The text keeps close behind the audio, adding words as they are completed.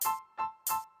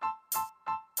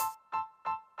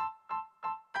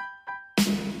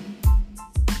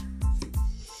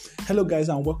Hello, guys,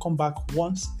 and welcome back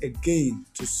once again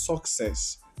to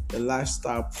Success, the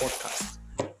Lifestyle Podcast.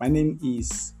 My name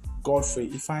is Godfrey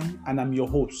Ifeanyi, and I'm your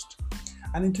host.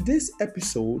 And in today's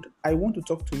episode, I want to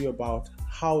talk to you about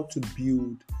how to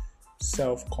build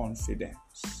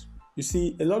self-confidence. You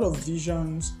see, a lot of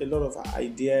visions, a lot of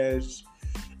ideas,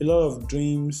 a lot of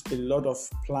dreams, a lot of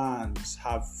plans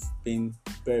have been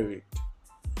buried.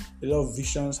 A lot of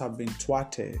visions have been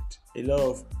thwarted. A lot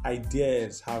of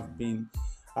ideas have gone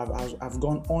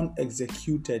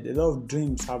unexecuted. A lot of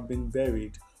dreams have been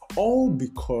buried. All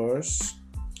because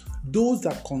those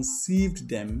that conceived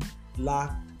them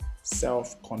lacked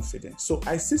self-confidence. So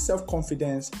I see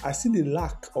the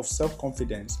lack of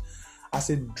self-confidence as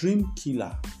a dream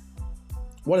killer.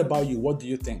 What about you? What do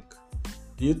you think?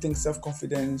 Do you think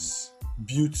self-confidence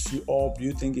builds you up? Do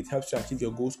you think it helps you achieve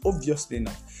your goals? Obviously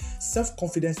not.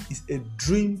 Self-confidence is a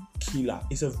dream killer.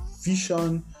 It's a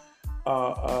vision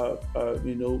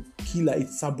killer. It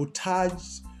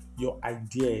sabotages your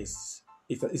ideas.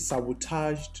 It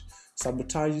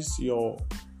sabotages your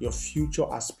future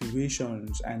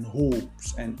aspirations and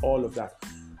hopes and all of that.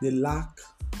 The lack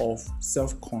of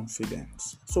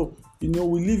self-confidence. So, we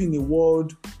live in a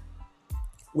world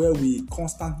where we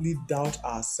constantly doubt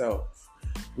ourselves.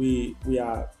 We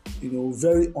are,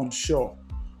 very unsure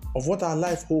of what our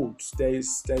life holds. There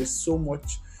is so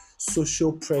much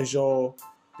social pressure.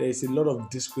 There is a lot of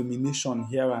discrimination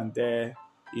here and there.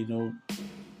 There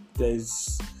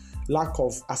is lack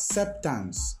of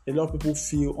acceptance. A lot of people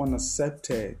feel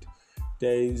unaccepted.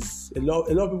 There is a lot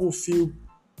of people feel,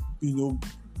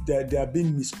 that they are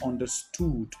being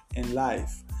misunderstood in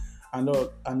life, and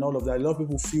all of that. A lot of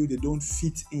people feel they don't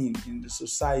fit in the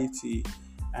society,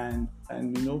 and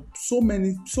so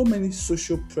many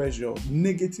social pressure,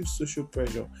 negative social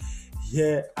pressure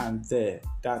here and there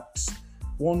that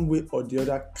one way or the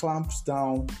other clamps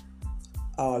down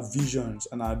our visions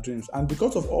and our dreams. And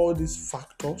because of all these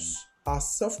factors, our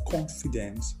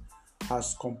self-confidence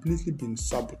has completely been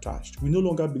sabotaged. We no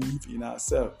longer believe in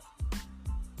ourselves.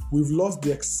 We've lost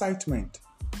the excitement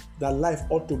that life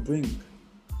ought to bring.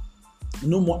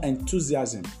 No more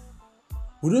enthusiasm.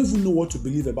 We don't even know what to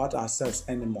believe about ourselves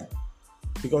anymore.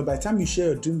 Because by the time you share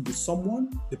your dream with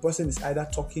someone, the person is either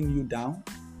talking you down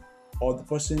or the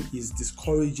person is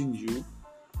discouraging you.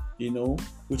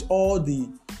 With all the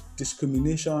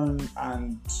discrimination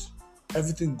and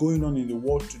everything going on in the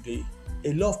world today,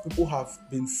 a lot of people have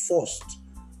been forced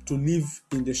to live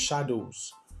in the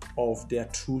shadows of their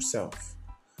true self.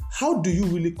 How do you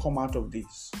really come out of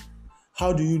this?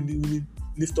 How do you really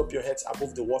lift up your heads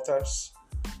above the waters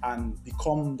and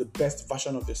become the best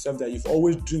version of yourself that you've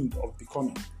always dreamed of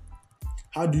becoming?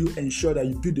 How do you ensure that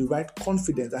you build the right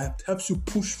confidence that helps you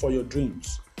push for your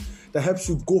dreams, that helps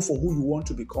you go for who you want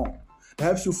to become, that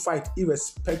helps you fight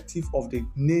irrespective of the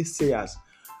naysayers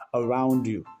around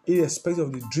you, irrespective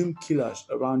of the dream killers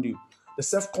around you? The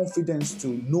self-confidence to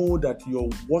know that you're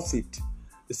worth it,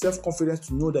 the self-confidence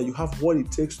to know that you have what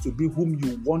it takes to be whom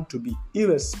you want to be,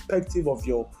 irrespective of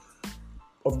the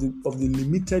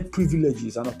limited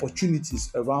privileges and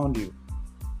opportunities around you.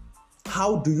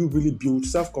 How do you really build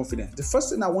self-confidence? The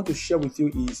first thing I want to share with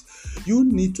you is you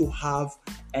need to have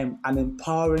an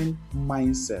empowering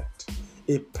mindset,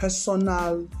 a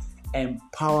personal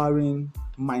empowering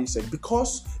mindset,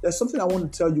 because there's something I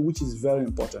want to tell you which is very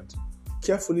important.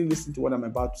 Carefully listen to what I'm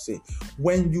about to say.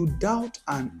 When you doubt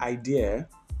an idea,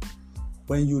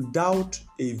 when you doubt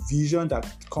a vision that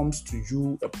comes to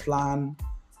you, a plan,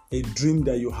 a dream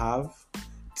that you have,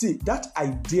 see, that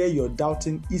idea you're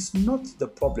doubting is not the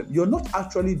problem. You're not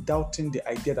actually doubting the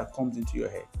idea that comes into your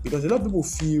head. Because a lot of people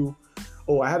feel,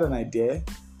 I had an idea,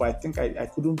 but I think I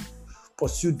couldn't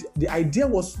pursue. The idea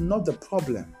was not the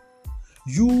problem.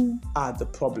 You are the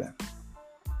problem.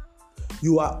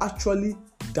 You are actually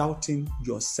doubting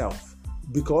yourself.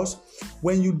 Because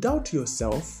when you doubt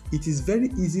yourself, it is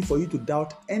very easy for you to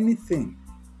doubt anything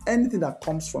that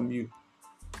comes from you.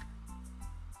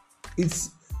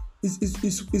 It's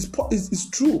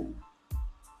true.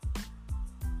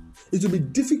 It will be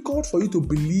difficult for you to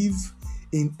believe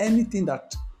in anything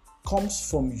that comes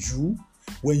from you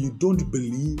when you don't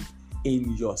believe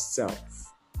in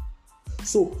yourself.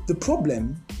 So the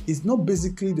problem is not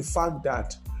basically the fact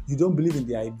that you don't believe in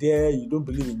the idea, you don't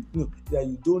believe in, that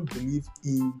you don't believe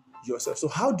in yourself. So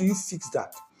how do you fix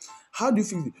that? How do you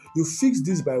fix it? You fix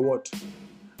this by what?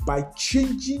 By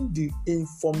changing the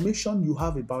information you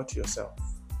have about yourself.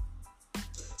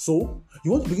 So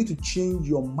you want to begin to change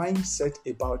your mindset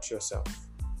about yourself.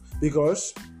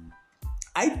 Because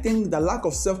I think the lack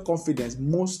of self-confidence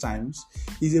most times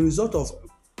is a result of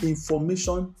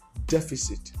information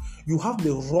deficit. You have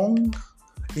the wrong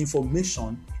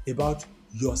information about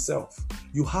yourself.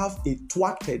 You have a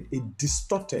thwarted, a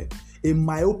distorted, a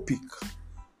myopic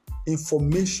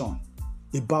information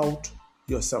about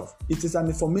yourself. It is an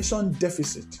information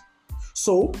deficit.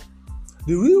 So,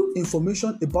 the real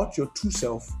information about your true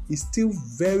self is still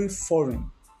very foreign,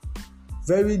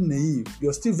 very naive.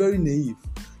 You're still very naive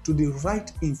to the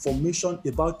right information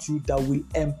about you that will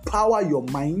empower your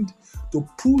mind to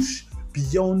push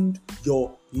beyond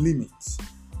your limits.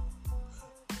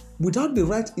 Without the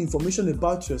right information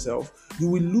about yourself, you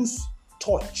will lose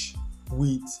touch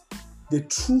with the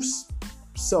true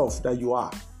self that you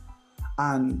are.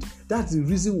 And that's the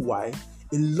reason why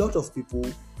a lot of people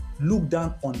look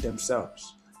down on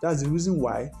themselves. That's the reason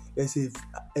why there's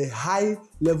a high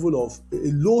level of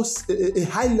low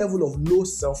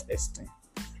self-esteem.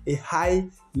 A high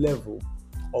level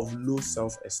of low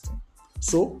self-esteem.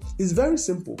 So it's very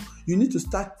simple. You need to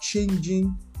start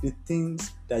changing the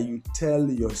things that you tell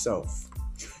yourself.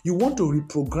 You want to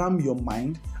reprogram your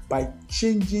mind by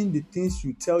changing the things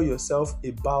you tell yourself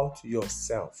about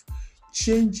yourself.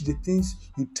 Change the things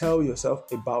you tell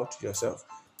yourself about yourself.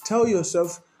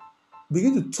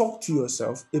 Begin to talk to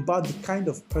yourself about the kind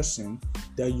of person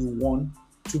that you want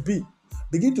to be.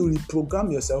 Begin to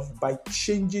reprogram yourself by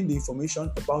changing the information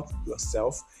about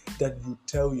yourself that you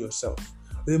tell yourself.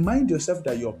 Remind yourself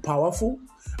that you're powerful.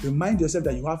 Remind yourself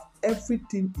that you have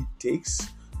everything it takes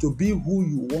to be who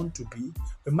you want to be.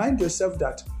 Remind yourself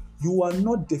that you are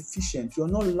not deficient. You're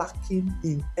not lacking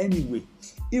in any way,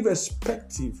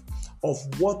 irrespective of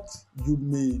what you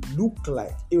may look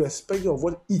like, irrespective of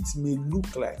what it may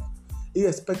look like,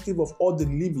 irrespective of all the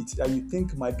limits that you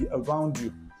think might be around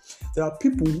you. There are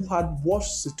people who had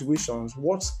worse situations,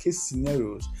 worst case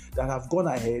scenarios that have gone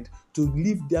ahead to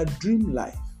live their dream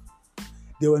life.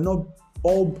 They were not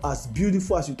all as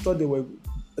beautiful as you thought they were.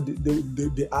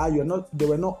 They are. They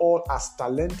were not all as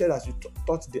talented as you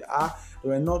thought they are. They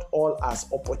were not all as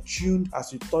opportune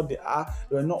as you thought they are.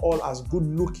 They were not all as good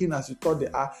looking as you thought they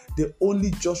are. They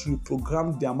only just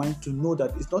reprogrammed their mind to know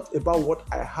that it's not about what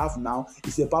I have now.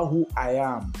 It's about who I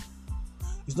am.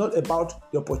 It's not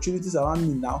about the opportunities around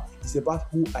me now. It's about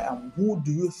who I am. Who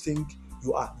do you think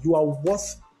you are? You are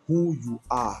worth who you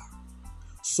are.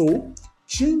 So,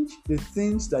 change the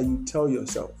things that you tell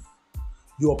yourself.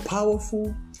 You're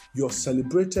powerful, you're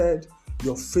celebrated,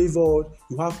 you're favored,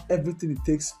 you have everything it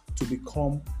takes to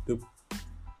become the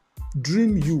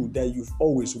dream you that you've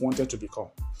always wanted to become.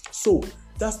 So,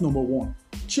 that's number one.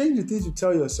 Change the things you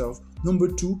tell yourself. Number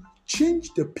two,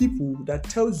 change the people that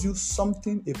tells you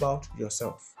something about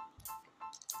yourself.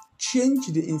 Change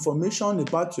the information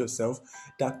about yourself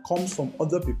that comes from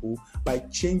other people by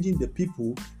changing the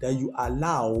people that you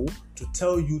allow to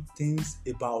tell you things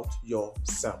about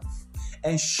yourself.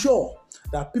 Ensure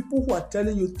that people who are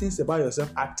telling you things about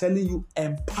yourself are telling you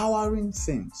empowering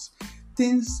things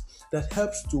that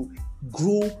helps to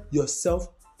grow your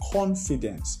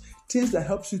self-confidence, things that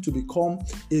helps you to become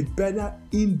a better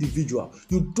individual.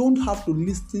 You don't have to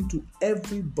listen to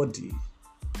everybody.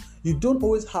 You don't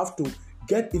always have to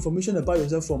get information about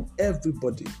yourself from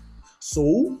everybody.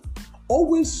 So,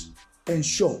 always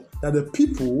ensure that the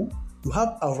people you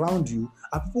have around you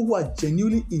are people who are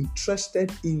genuinely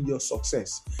interested in your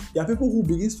success. There are people who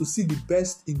begin to see the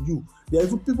best in you. There are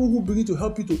even people who begin to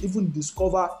help you to even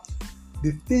discover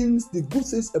the good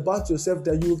things about yourself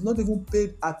that you have not even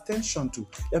paid attention to.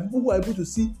 There are people who are able to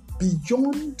see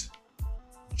beyond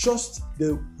just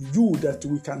the you that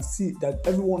we can see, that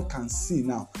everyone can see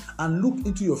now, and look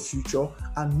into your future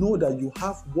and know that you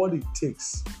have what it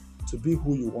takes to be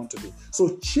who you want to be.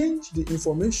 So change the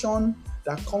information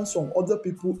that comes from other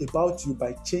people about you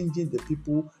by changing the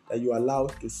people that you allow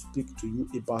to speak to you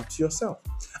about yourself.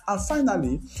 And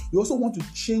finally, you also want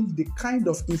to change the kind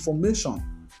of information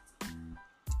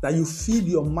that you feed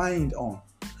your mind on.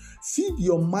 Feed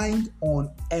your mind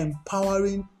on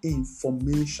empowering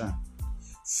information.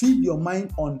 Feed your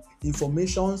mind on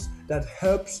information that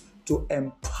helps to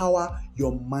empower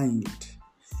your mind.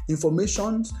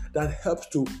 Information that helps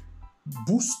to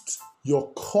boost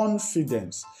your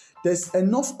confidence. There's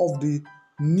enough of the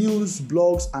news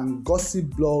blogs and gossip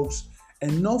blogs,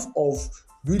 enough of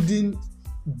reading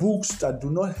books that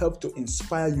do not help to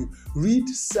inspire you. Read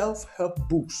self-help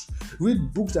books.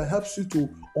 Read books that helps you to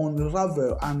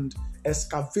unravel and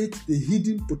excavate the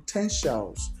hidden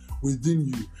potentials within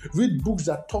you. Read books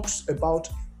that talks about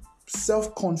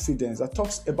self-confidence, that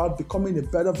talks about becoming a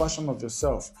better version of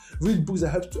yourself. Read books that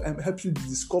helps you to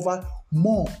discover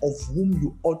more of whom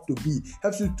you ought to be,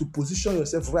 helps you to position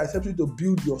yourself right, helps you to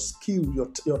build your skill,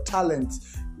 your talent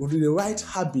with the right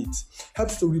habits,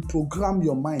 helps to reprogram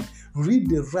your mind. Read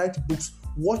the right books,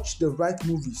 watch the right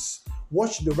movies,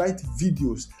 watch the right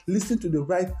videos, listen to the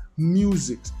right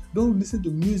music. Don't listen to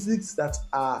musics that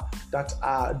are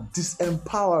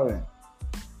disempowering.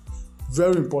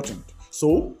 Very important.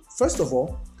 So, first of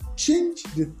all, change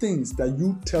the things that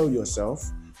you tell yourself,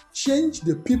 change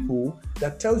the people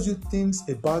that tells you things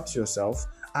about yourself,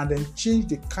 and then change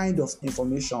the kind of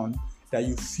information that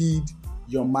you feed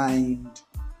your mind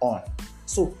on.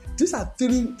 So these are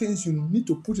 3 things you need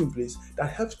to put in place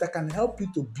that can help you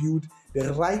to build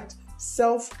the right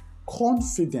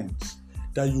self-confidence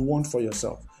that you want for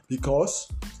yourself. Because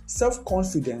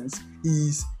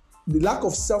the lack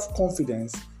of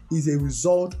self-confidence is a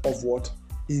result of what?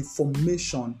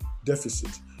 Information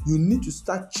deficit. You need to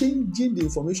start changing the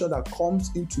information that comes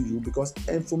into you, because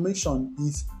information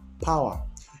is power.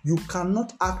 You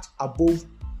cannot act above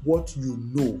what you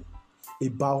know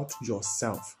about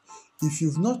yourself. If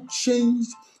you've not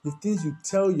changed the things you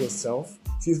tell yourself,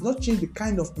 if you've not changed the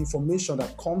kind of information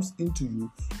that comes into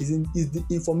you, is the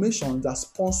information that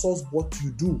sponsors what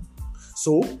you do.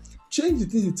 So change the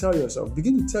things you tell yourself.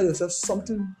 Begin to tell yourself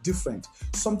something different,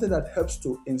 something that helps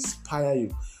to inspire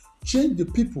you. Change the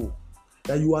people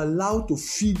that you allow to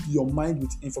feed your mind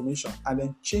with information, and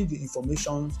then change the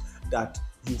information that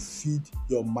you feed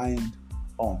your mind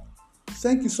on.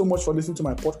 Thank you so much for listening to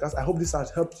my podcast. I hope this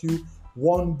has helped you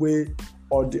one way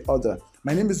or the other.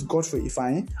 My name is Godfrey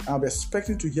Ifeanyi, and I'll be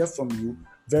expecting to hear from you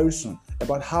very soon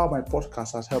about how my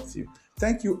podcast has helped you.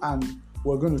 Thank you, and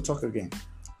we're going to talk again.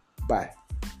 Bye.